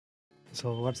So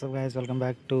what's up guys, welcome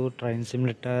back to train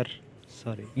simulator,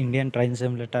 Indian train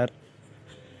simulator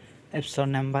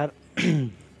episode number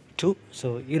 2. So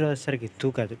ఈరోజుసరికి 2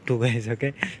 కాదు 2 guys. Okay,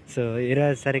 so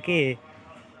ఈరోజుసరికి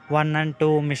 1 and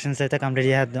 2 machines అయితే complete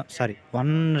చేద్దాం.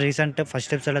 1 recent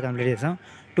first ఎపిసోడ్లో complete చేసాం.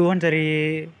 2 and 3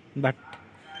 but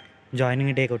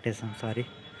joining day కొట్టేసాం.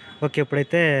 Okay,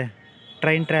 ఇప్పుడైతే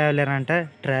train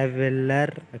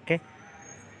traveller. Okay,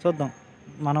 చూద్దాం,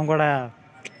 మనం కూడా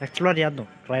explore చేద్దాం,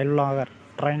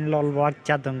 ట్రైన్లో వాక్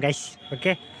చేద్దాం గైస్.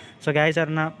 ఓకే, సో గైస్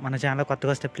ఎవరన్నా మన ఛానల్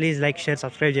కొత్తగా వస్తే ప్లీజ్ లైక్, షేర్,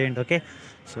 సబ్స్క్రైబ్ చేయండి. ఓకే,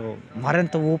 సో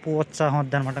మరింత ఊపు ఉత్సాహం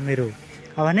వద్దనమాట. మీరు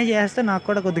అవన్నీ చేస్తే నాకు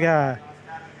కూడా కొద్దిగా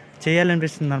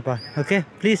చేయాలనిపిస్తుంది అనపా. ఓకే,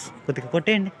 ప్లీజ్ కొద్దిగా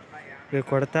కొట్టేయండి. మీరు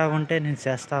కొడతా ఉంటే నేను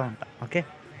చేస్తూ ఉంటా. ఓకే,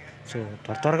 సో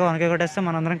త్వరగా వనకే కొట్టేస్తే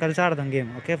మనందరం కలిసి ఆడదాం గేమ్.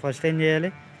 ఓకే, ఫస్ట్ ఏం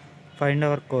చేయాలి, ఫైండ్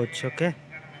అవర్ కోచ్. ఓకే,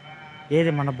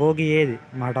 ఏది మన భోగి, ఏది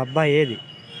మా డబ్బా, ఏది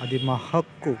అది మా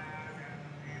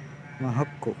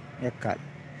హక్కు ఎక్కాలి.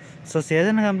 సో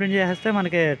సీజన్ కంప్లీట్ చేస్తే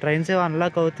మనకి ట్రైన్స్ ఏవో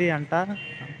అన్లాక్ అవుతాయి అంట,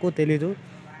 నాకు తెలీదు.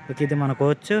 ఓకే, ఇది మన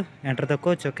coach, enter the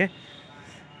coach. Okay,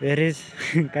 is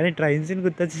కానీ ట్రైన్స్ని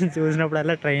గుర్తొచ్చింది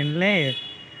చూసినప్పుడల్లా ట్రైన్లే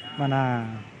మన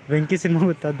వెంకీ సినిమా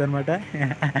గుర్తొద్దు అనమాట.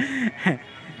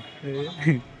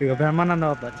 ఇక బ్రహ్మానందం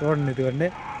అబ్బా చూడండి, ఇదిగోండి.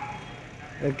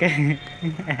 ఓకే,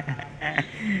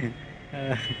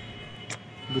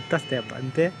 గుర్తొస్తాయి అబ్బా,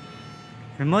 అంతే.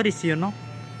 మెమోరీస్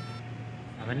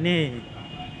అవన్నీ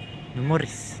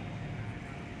మెమోరీస్.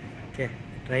 ఓకే,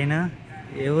 ట్రైన్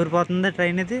ఏ ఊరు పోతుంది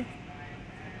ట్రైన్? ఇది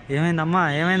ఏమైందమ్మా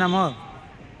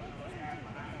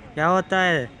యావత్తా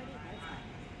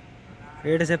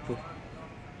ఏడు చెప్పు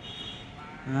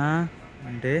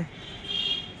అంటే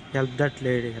హెల్ప్ ద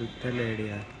లేడీ.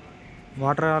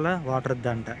 వాటర్ కావాలా? వాటర్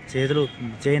వద్దంట, చేతులు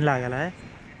చైన్ లాగాల.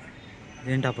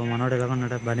 ఏంటప్ప మనోడు ఎలా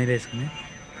ఉన్నాడు బనీలు వేసుకుని?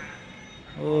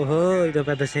 ఓహో, ఇదో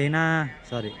పెద్ద చైనా,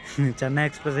 చెన్నై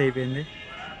ఎక్స్ప్రెస్ అయిపోయింది.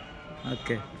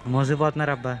 ఓకే,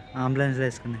 మోసిపోతున్నారు అబ్బా అంబులెన్స్లో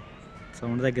వేసుకుని.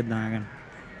 సౌండ్ తగ్గిద్దాం ఆగండి,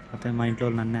 మొత్తం మా ఇంట్లో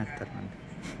నన్నే వేస్తారు నన్ను.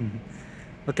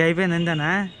 ఓకే, అయిపోయింది ఎంతేనా?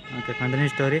 Okay, continue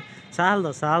story.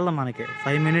 చాలదు మనకి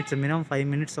 5 minutes, మినిమం 5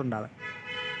 minutes ఉండాలి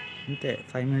అంతే.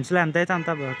 5 minutesలో ఎంత అయితే అంత.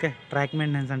 ఓకే, ట్రాక్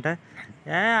మెయింటెనెన్స్ అంటే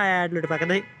యాడ్లు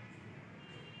పక్కది.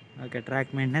 Okay,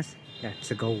 track maintenance,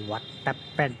 let's go. What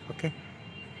happened? Okay,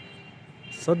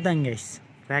 చూద్దాం గైస్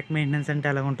ట్రాక్ మెయింటెనెన్స్ అంటే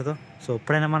ఎలా ఉంటుందో. సో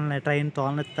ఎప్పుడైనా మనల్ని ట్రైన్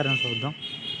తోలనెత్తారని చూద్దాం.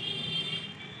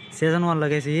 Season 1లో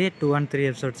guys 2 and 3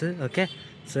 episodes. Okay,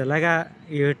 so ఇలాగా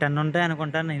 10 ఉంటాయి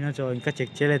అనుకుంటాను. నేను ఇంకా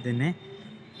చెక్ చేయలేదు దీన్ని.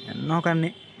 ఎన్నో కానీ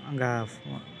ఇంకా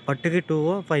పట్టుకి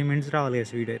 2-5 minutes రావాలి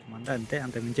గైస్ వీడియో అయితే, అంతే.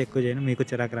 అంతకుమించి ఎక్కువ చేయను, మీకు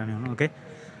చిరాకు రానివ్వను. ఓకే,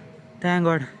 థ్యాంక్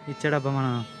గాడ్ ఇచ్చాడబ్బా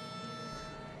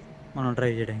మనం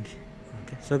ట్రై చేయడానికి.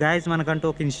 ఓకే, సో గైస్ మనకంటూ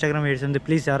ఒక ఇన్స్టాగ్రామ్ ఐడి ఉంది.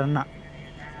 ప్లీజ్ ఎవరన్నా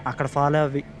అక్కడ ఫాలో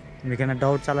అవ్వి, మీకైనా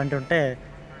డౌట్స్ అలాంటివి ఉంటే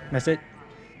మెసేజ్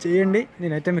చేయండి,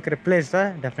 నేనైతే మీకు రిప్లై ఇస్తాను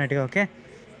డెఫినెట్గా. ఓకే,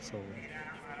 సో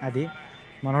అది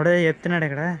మనోడే చెప్తున్నాడు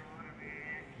ఇక్కడ,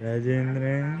 రాజేంద్ర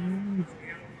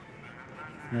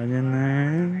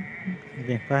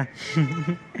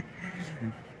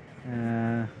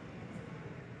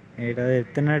ఏటో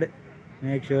చెప్తున్నాడు.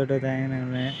 Make sure to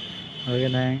okay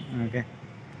okay,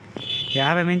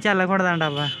 50 మించి వెళ్ళకూడదంట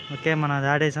అబ్బా. ఓకే, మనం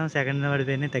దాటేసాం, సెకండ్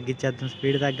పడిపోయింది, తగ్గించేద్దాం.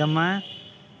 స్పీడ్ తగ్గమ్మా.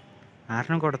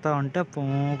 ఆటను కొడతా ఉంటే పో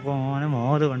అని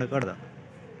మోదు ఉండకూడదు.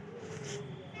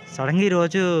 సడన్గా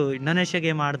ఈరోజు ఇండోనేషియా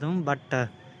గేమ్ ఆడదాం, బట్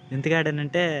ఎందుకు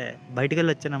ఆడానంటే బయటికి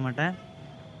వెళ్ళి వచ్చానమాట.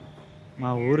 మా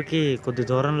ఊరికి కొద్ది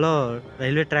దూరంలో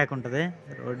రైల్వే ట్రాక్ ఉంటుంది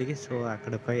రోడ్డుకి. సో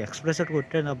అక్కడ ఎక్స్ప్రెస్ ఒకటి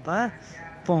కొట్టాడు అబ్బా,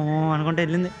 పో అనుకుంటే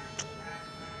వెళ్ళింది,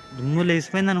 దుమ్ము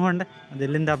లేసిపోయింది అనుకోండి. అది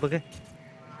వెళ్ళింది దెబ్బకి.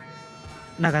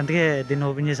 నాకు అందుకే దీన్ని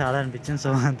ఓపెన్ చేసి ఆడాలనిపించింది. సో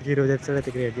అందుకే ఈరోజు ఎపిసోడ్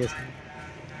అయితే క్రియేట్ చేస్తాను,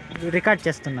 రికార్డ్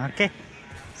చేస్తున్నా. ఓకే,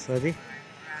 సో అది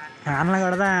ఫ్యాన్లు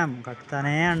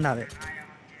కట్టుతానే ఉండాలి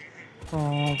పో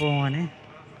అని.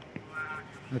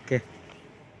 ఓకే,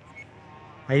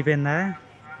 అయిపోయిందా?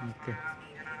 ఓకే,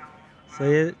 సో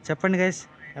చెప్పండి గైస్,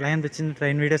 ఎలా అనిపించింది?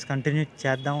 ట్రైన్ వీడియోస్ కంటిన్యూ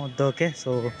చేద్దాం వద్దా? ఓకే, సో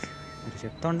మీరు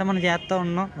చెప్తూ ఉంటే మనం చేస్తూ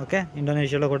ఉన్నాం. ఓకే,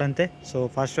 ఇండోనేషియాలో కూడా అంతే. సో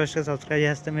ఫస్ట్గా సబ్స్క్రైబ్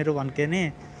చేస్తే మీరు 1Kని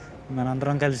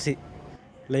మనందరం కలిసి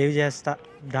లైవ్ చేస్తా,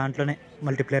 దాంట్లోనే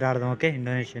మల్టీప్లేయర్ ఆడదాం. Okay,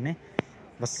 ఇండోనేషియాని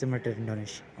bus simulator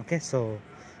Indonesia. Okay, so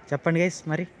చెప్పండి గైస్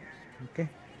మరి. ఓకే,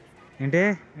 ఏంటి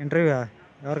ఇంటర్వ్యూ?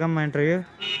 ఎవరికమ్మా ఇంటర్వ్యూ?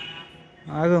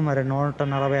 ఆగు, మరి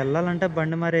 140 వెళ్ళాలంటే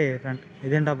బండి మరి ఫ్రంట్.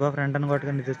 ఇదేంటబ్బా ఫ్రంట్ అని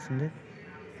కొట్టుకొని ఇది వచ్చింది.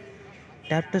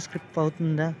 ట్యాప్ టు స్క్రిప్ట్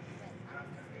అవుతుందా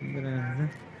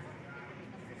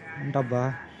ఏంటబ్బా?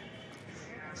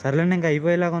 సర్లేండి, ఇంకా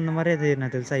అయిపోయేలాగా ఉంది మరి. అది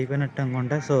నాకు తెలిసి అయిపోయినట్టు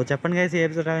అనుకుంటా. సో చెప్పండి గైస్ ఏ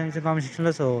ఎపిసోడ్ కామెంట్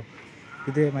సెక్షన్లో. సో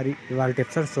ఇదే మరి ఇవాళ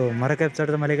ఎపిసోడ్. సో మరొక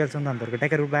ఎపిసోడ్తో మళ్ళీ కలిసి ఉంది. అంతవరకు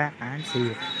take care, by and see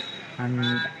you. And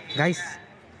guys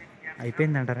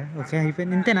అయిపోయింది అంటారా? ఓకే,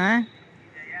 అయిపోయింది ఇంతేనా?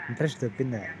 ఇంట్రెస్ట్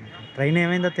తప్పిందా? ట్రైన్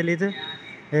ఏమైందో తెలీదు.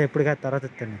 ఎప్పుడు కాదు తర్వాత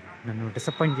ఇస్తాను, నన్ను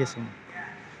డిసప్పాయింట్ చేసాను.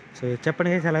 సో చెప్పండి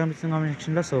గైస్ ఎలా అనిపిస్తుంది కామెంట్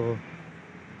సెక్షన్లో. సో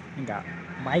ఇంకా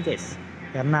బాయ్ గైస్.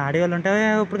 ఎవరన్నా ఆడేవాళ్ళు ఉంటే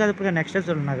ఇప్పుడు కాదు నెక్స్ట్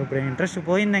ఎపిసోడ్, నాకు ఇప్పుడు ఇంట్రెస్ట్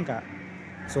పోయింది ఇంకా.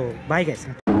 So bye guys.